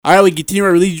All right, we continue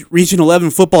our Region 11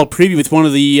 football preview with one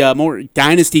of the more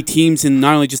dynasty teams in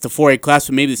not only just the 4A class,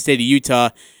 but maybe the state of Utah,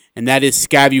 and that is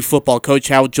Skyview football. Coach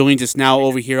Howell joins us now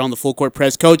over here on the Full Court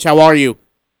Press. Coach, how are you?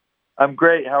 I'm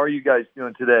great. How are you guys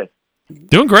doing today?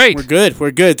 Doing great.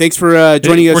 We're good. Thanks for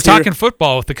joining us. We're talking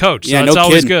football with the coach, so yeah, it's no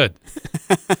always kidding.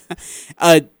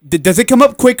 good. Does it come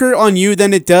up quicker on you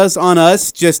than it does on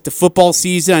us, just the football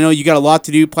season? I know you got a lot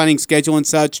to do, planning schedule and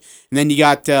such, and then you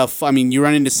got, you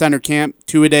run into summer camp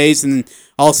 2-a-days, and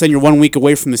all of a sudden you're 1 week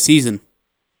away from the season.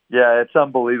 Yeah, it's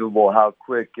unbelievable how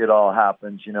quick it all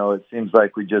happens. You know, it seems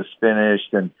like we just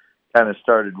finished and kind of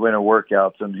started winter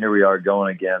workouts, and here we are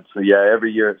going again. So, yeah,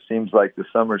 every year it seems like the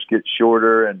summers get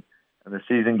shorter and the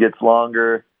season gets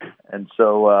longer. And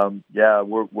so,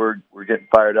 we're getting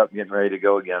fired up and getting ready to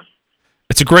go again.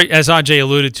 It's a great, as Ajay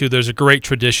alluded to, there's a great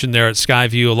tradition there at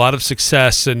Skyview, a lot of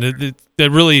success, and that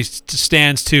really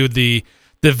stands to the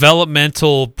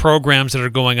developmental programs that are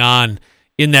going on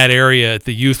in that area at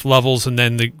the youth levels, and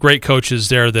then the great coaches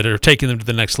there that are taking them to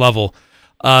the next level.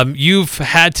 You've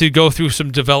had to go through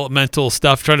some developmental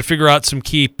stuff, try to figure out some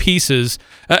key pieces.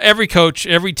 Every coach,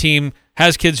 every team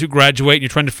has kids who graduate, and you're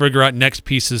trying to figure out next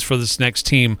pieces for this next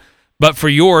team. But for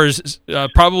yours,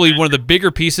 probably one of the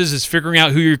bigger pieces is figuring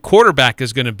out who your quarterback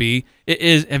is going to be.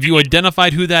 Have you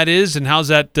identified who that is, and how's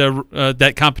that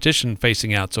that competition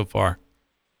facing out so far?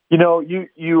 You know, you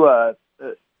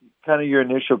kind of your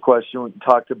initial question, we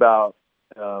talked about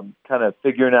kind of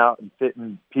figuring out and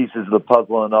fitting pieces of the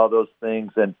puzzle and all those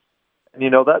things. And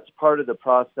you know, that's part of the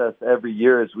process every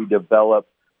year as we develop,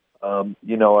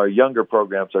 our younger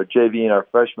programs, our JV and our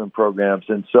freshman programs.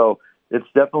 And so it's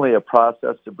definitely a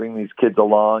process to bring these kids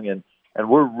along. And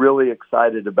we're really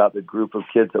excited about the group of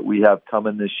kids that we have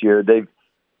coming this year. They've,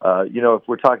 if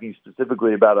we're talking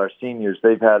specifically about our seniors,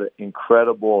 they've had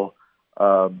incredible,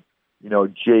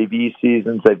 JV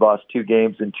seasons. They've lost 2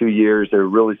 games in 2 years. They're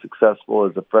really successful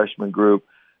as a freshman group.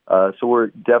 So we're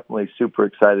definitely super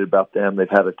excited about them. They've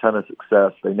had a ton of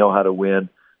success. They know how to win.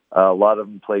 A lot of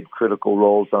them played critical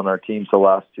roles on our teams the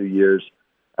last 2 years.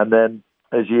 And then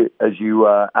as you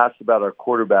asked about our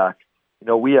quarterback,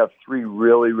 we have 3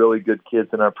 really, really good kids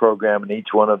in our program, and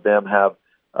each one of them have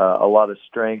a lot of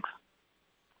strengths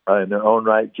in their own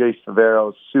right. Jace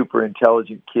Favero, super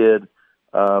intelligent kid,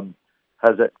 comes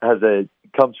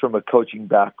from a coaching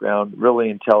background, really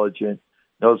intelligent,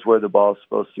 knows where the ball is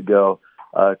supposed to go.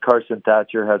 Carson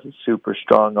Thatcher has a super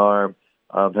strong arm,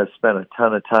 has spent a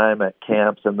ton of time at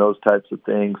camps and those types of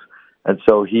things, and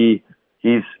so he's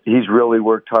really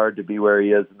worked hard to be where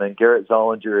he is. And then Garrett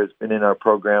Zollinger has been in our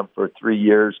program for 3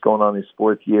 years, going on his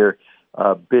 4th year.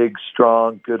 Big,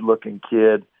 strong, good-looking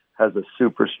kid, has a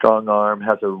super strong arm,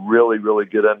 has a really, really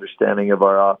good understanding of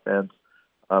our offense,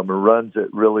 runs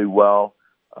it really well,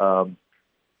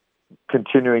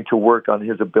 continuing to work on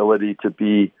his ability to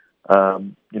be,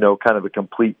 kind of a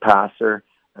complete passer.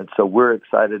 And so we're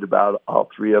excited about all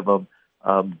 3 of them.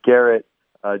 Garrett,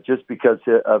 just because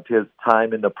of his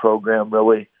time in the program,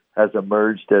 really has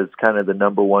emerged as kind of the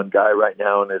number 1 guy right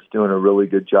now and is doing a really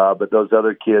good job. But those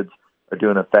other kids are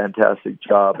doing a fantastic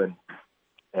job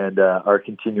and are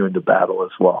continuing to battle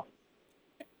as well.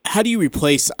 How do you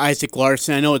replace Isaac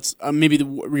Larson? I know it's maybe the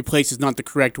replace is not the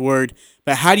correct word,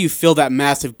 but how do you fill that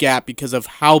massive gap because of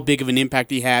how big of an impact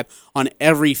he had on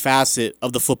every facet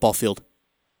of the football field?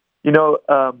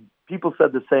 People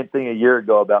said the same thing a year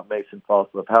ago about Mason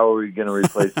Falsliff. How are we going to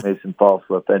replace Mason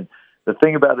Falsliff? And the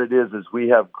thing about it is we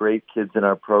have great kids in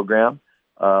our program.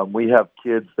 We have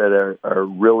kids that are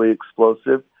really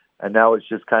explosive, and now it's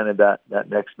just kind of that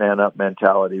next man up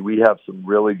mentality. We have some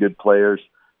really good players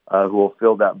who will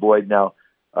fill that void. Now,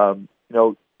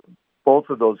 both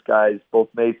of those guys, both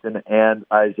Mason and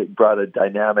Isaac, brought a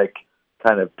dynamic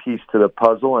kind of piece to the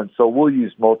puzzle, and so we'll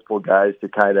use multiple guys to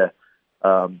kind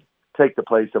of take the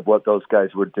place of what those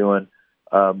guys were doing.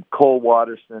 Cole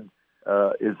Watterson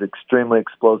is extremely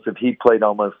explosive. He played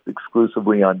almost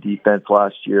exclusively on defense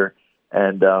last year,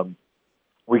 and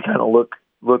we kind of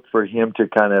look for him to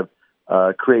kind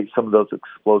of create some of those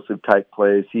explosive type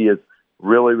plays. He is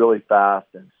really, really fast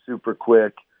and super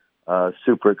quick,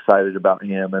 super excited about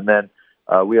him. And then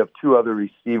we have 3 other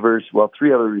receivers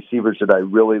that I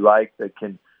really like that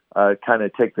can kind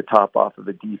of take the top off of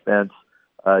the defense.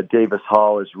 Davis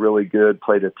Hall is really good,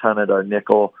 played a ton at our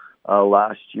nickel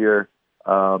last year.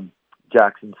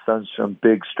 Jackson Sundstrom,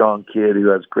 big, strong kid who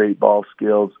has great ball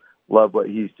skills. Love what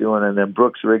he's doing. And then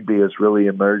Brooks Rigby has really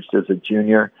emerged as a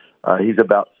junior. He's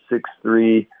about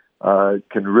 6'3",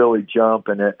 can really jump,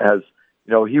 and it has,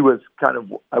 he was kind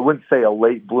of, I wouldn't say a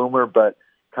late bloomer, but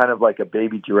kind of like a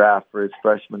baby giraffe for his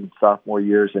freshman and sophomore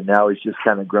years, and now he's just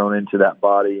kind of grown into that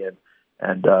body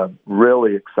and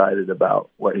really excited about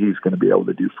what he's going to be able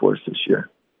to do for us this year.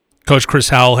 Coach Chris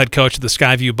Howell, head coach of the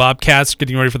Skyview Bobcats,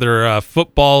 getting ready for their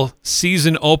football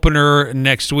season opener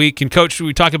next week. And, Coach,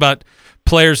 we talk about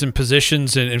players and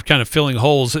positions and kind of filling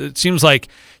holes. It seems like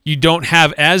you don't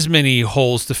have as many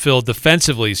holes to fill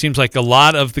defensively. It seems like a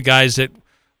lot of the guys that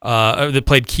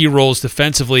played key roles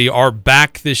defensively are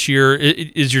back this year.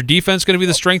 Is your defense going to be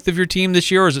the strength of your team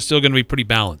this year, or is it still going to be pretty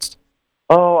balanced?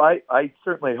 Oh, I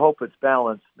certainly hope it's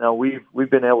balanced. Now, we've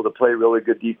been able to play really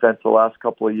good defense the last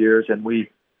couple of years, and we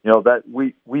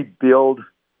build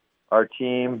our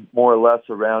team more or less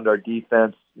around our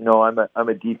defense. I'm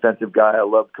a defensive guy. I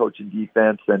love coaching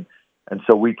defense, and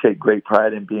so we take great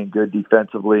pride in being good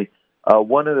defensively.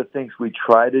 One of the things we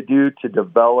try to do to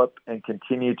develop and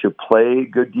continue to play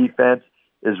good defense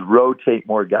is rotate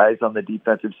more guys on the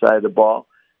defensive side of the ball,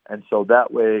 and so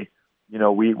that way,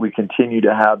 we continue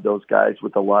to have those guys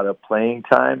with a lot of playing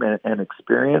time and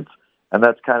experience, and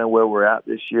that's kind of where we're at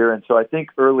this year. And so I think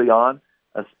early on,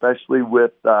 especially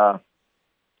with,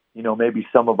 maybe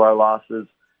some of our losses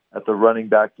at the running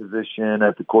back position,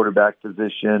 at the quarterback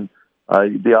position,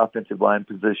 the offensive line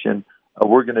position,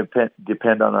 we're going to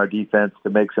depend on our defense to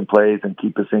make some plays and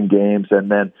keep us in games. And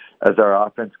then as our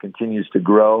offense continues to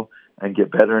grow and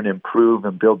get better and improve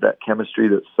and build that chemistry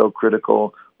that's so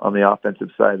critical on the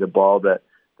offensive side of the ball, that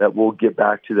we'll get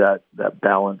back to that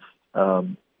balanced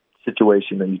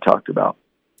situation that you talked about.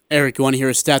 Eric, you want to hear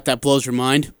a stat that blows your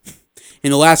mind? In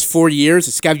the last 4 years,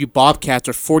 the Skyview Bobcats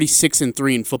are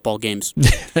 46-3 in football games.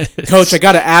 Coach, I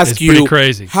got to ask you, pretty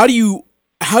crazy. How do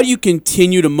you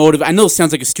continue to motivate? I know it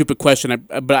sounds like a stupid question,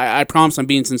 but I promise I'm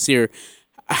being sincere.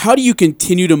 How do you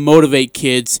continue to motivate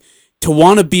kids to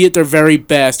want to be at their very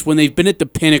best when they've been at the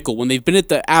pinnacle, when they've been at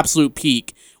the absolute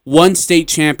peak, won state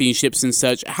championships and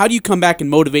such? How do you come back and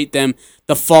motivate them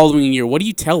the following year? What do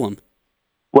you tell them?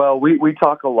 Well, we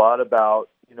talk a lot about,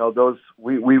 those.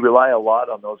 We rely a lot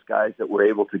on those guys that were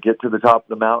able to get to the top of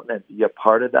the mountain and be a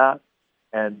part of that,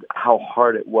 and how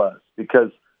hard it was. Because,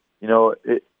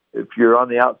 if you're on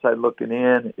the outside looking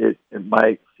in, it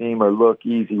might seem or look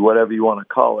easy, whatever you want to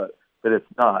call it, but it's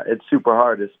not. It's super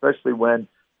hard, especially when,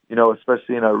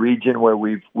 especially in our region where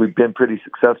we've been pretty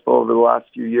successful over the last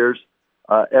few years.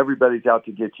 Everybody's out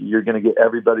to get you. You're going to get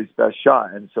everybody's best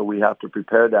shot, and so we have to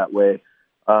prepare that way.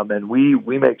 And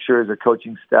we make sure as a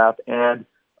coaching staff and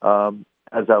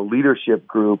as a leadership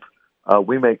group,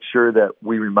 we make sure that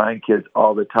we remind kids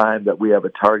all the time that we have a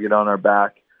target on our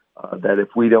back, that if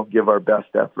we don't give our best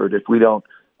effort, if we don't,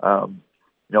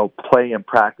 play and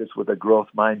practice with a growth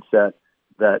mindset,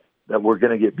 that we're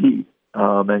going to get beat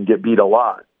and get beat a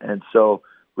lot. And so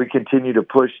we continue to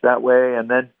push that way. And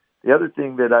then the other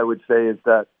thing that I would say is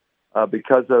that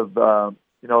because of,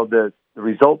 the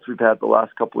results we've had the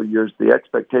last couple of years, the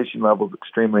expectation level is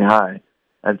extremely high.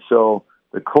 And so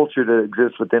the culture that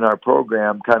exists within our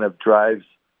program kind of drives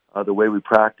the way we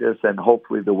practice and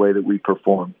hopefully the way that we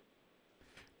perform.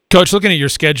 Coach, looking at your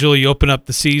schedule, you open up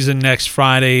the season next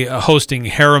Friday hosting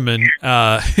Harriman,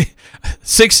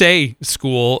 6A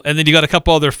school, and then you got a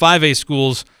couple other 5A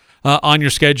schools on your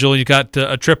schedule. You got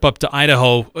a trip up to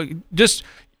Idaho. Just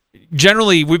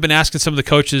generally, we've been asking some of the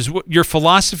coaches your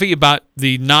philosophy about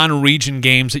the non-region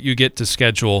games that you get to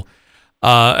schedule.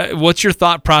 What's your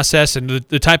thought process and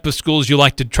the type of schools you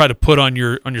like to try to put on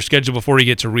your schedule before you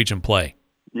get to region play?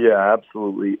 Yeah,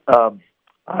 absolutely.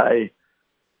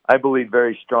 I believe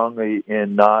very strongly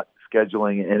in not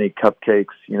scheduling any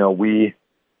cupcakes. We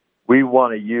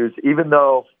want to use, even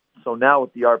though, so now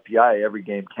with the RPI, every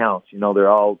game counts. They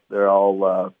all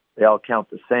count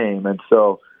the same, and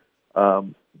so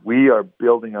we are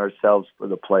building ourselves for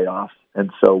the playoffs. And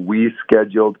so we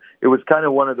scheduled. It was kind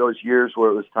of one of those years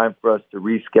where it was time for us to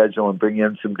reschedule and bring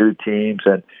in some new teams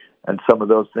and some of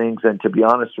those things. And to be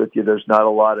honest with you, there's not a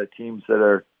lot of teams that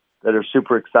are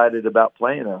super excited about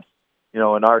playing us, in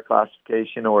our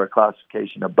classification or a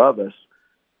classification above us.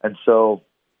 And so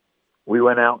we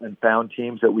went out and found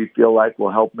teams that we feel like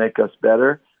will help make us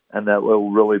better and that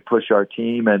will really push our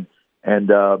team and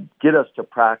get us to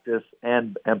practice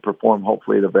and perform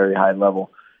hopefully at a very high level.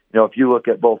 If you look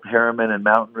at both Harriman and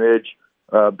Mountain Ridge,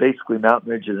 basically Mountain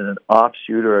Ridge is an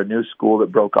offshoot or a new school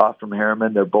that broke off from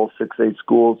Harriman. They're both 6A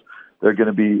schools. They're going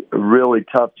to be really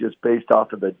tough just based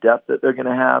off of the depth that they're going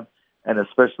to have, and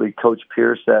especially Coach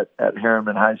Pierce at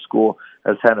Harriman High School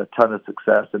has had a ton of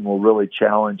success and will really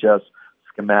challenge us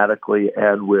schematically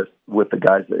and with the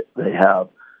guys that they have.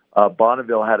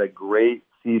 Bonneville had a great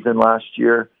season last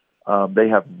year. They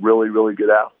have really, really good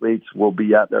athletes. Will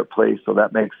be at their place, so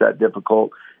that makes that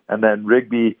difficult. And then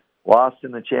Rigby lost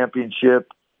in the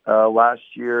championship last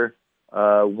year,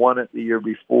 won it the year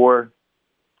before.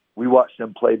 We watched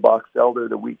them play Box Elder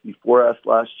the week before us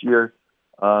last year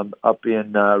up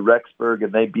in Rexburg,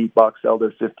 and they beat Box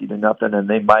Elder 50-0, and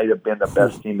they might have been the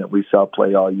best team that we saw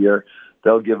play all year.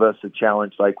 They'll give us a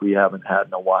challenge like we haven't had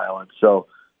in a while. And so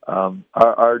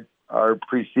our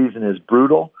preseason is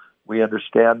brutal. We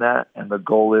understand that, and the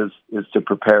goal is to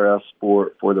prepare us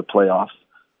for the playoffs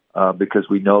because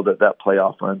we know that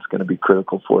playoff run is going to be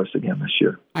critical for us again this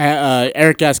year.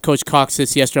 Eric asked Coach Cox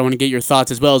this yesterday. I want to get your thoughts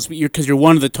as well, because you're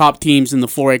one of the top teams in the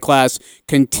 4A class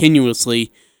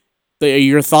continuously.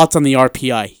 Your thoughts on the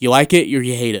RPI? You like it or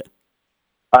you hate it?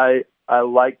 I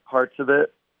like parts of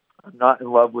it. I'm not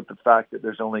in love with the fact that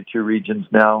there's only 2 regions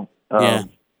now.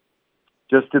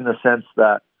 Just in the sense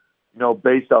that,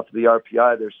 based off of the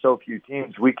RPI, there's so few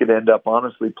teams. We could end up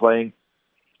honestly playing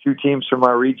 2 teams from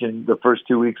our region the first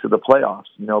 2 weeks of the playoffs,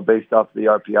 based off of the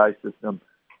RPI system.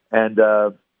 And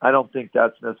I don't think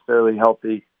that's necessarily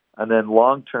healthy. And then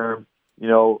long term,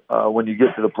 when you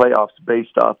get to the playoffs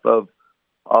based off of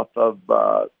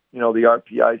the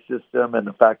RPI system and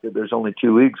the fact that there's only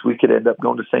 2 leagues, we could end up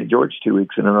going to St. George 2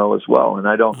 weeks in a row as well. And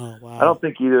I don't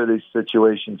think either of these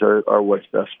situations are what's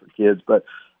best for kids. But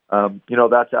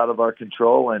that's out of our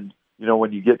control. And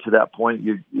when you get to that point,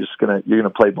 you're gonna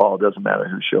play ball. It doesn't matter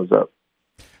who shows up.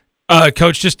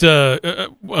 Coach, just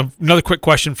another quick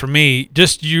question for me.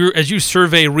 Just as you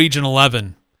survey Region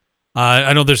 11.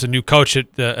 I know there's a new coach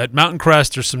at Mountain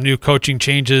Crest. There's some new coaching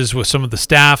changes with some of the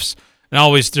staffs. And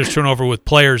always there's turnover with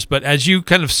players, but as you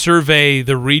kind of survey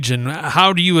the region,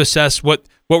 how do you assess what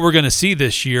we're going to see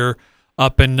this year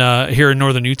up in here in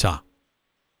northern Utah?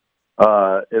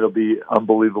 It'll be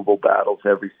unbelievable battles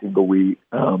every single week.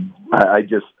 I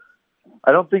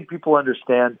don't think people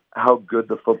understand how good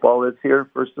the football is here,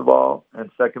 first of all, and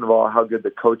second of all, how good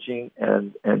the coaching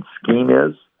and scheme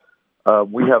is.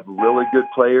 We have really good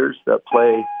players that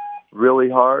play really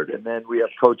hard, and then we have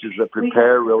coaches that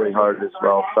prepare really hard as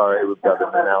well. Sorry, we've got an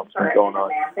announcement going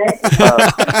on.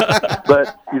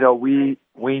 But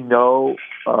we know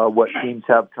what teams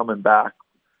have coming back.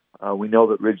 We know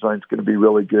that Ridgeline's going to be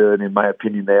really good. In my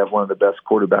opinion, they have one of the best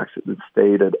quarterbacks at the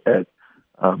state at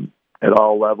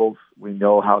all levels. We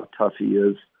know how tough he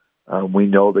is. We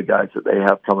know the guys that they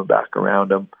have coming back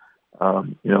around them.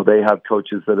 They have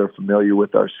coaches that are familiar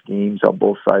with our schemes on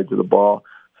both sides of the ball.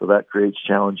 So that creates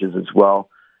challenges as well.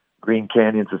 Green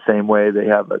Canyon's the same way. They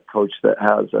have a coach that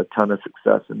has a ton of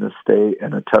success in this state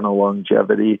and a ton of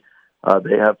longevity.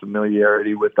 They have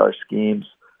familiarity with our schemes.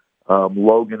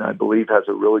 Logan, I believe, has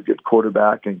a really good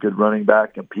quarterback and good running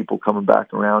back and people coming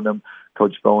back around him.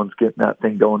 Coach Bowen's getting that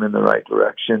thing going in the right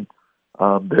direction.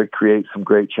 They create some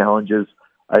great challenges.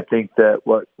 I think that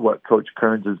what Coach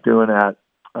Kearns is doing at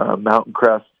Mountain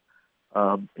Crest,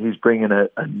 he's bringing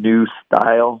a new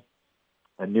style,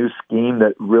 a new scheme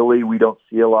that really we don't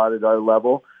see a lot at our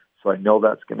level. So I know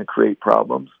that's going to create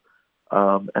problems.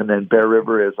 And then Bear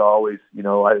River is always,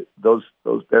 those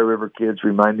Bear River kids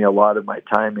remind me a lot of my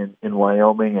time in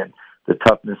Wyoming and the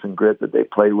toughness and grit that they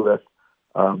play with.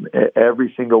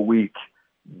 Every single week,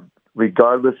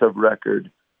 regardless of record,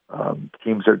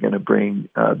 teams are going to bring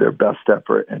their best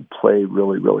effort and play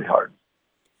really, really hard.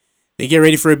 They get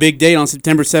ready for a big date on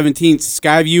September 17th,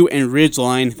 Skyview and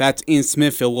Ridgeline. That's in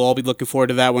Smithville. We'll all be looking forward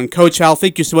to that one. Coach Howell,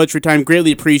 thank you so much for your time.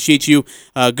 Greatly appreciate you.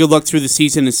 Good luck through the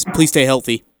season, and please stay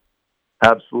healthy.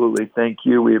 Absolutely. Thank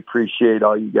you. We appreciate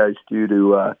all you guys do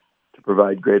to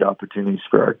provide great opportunities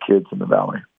for our kids in the Valley.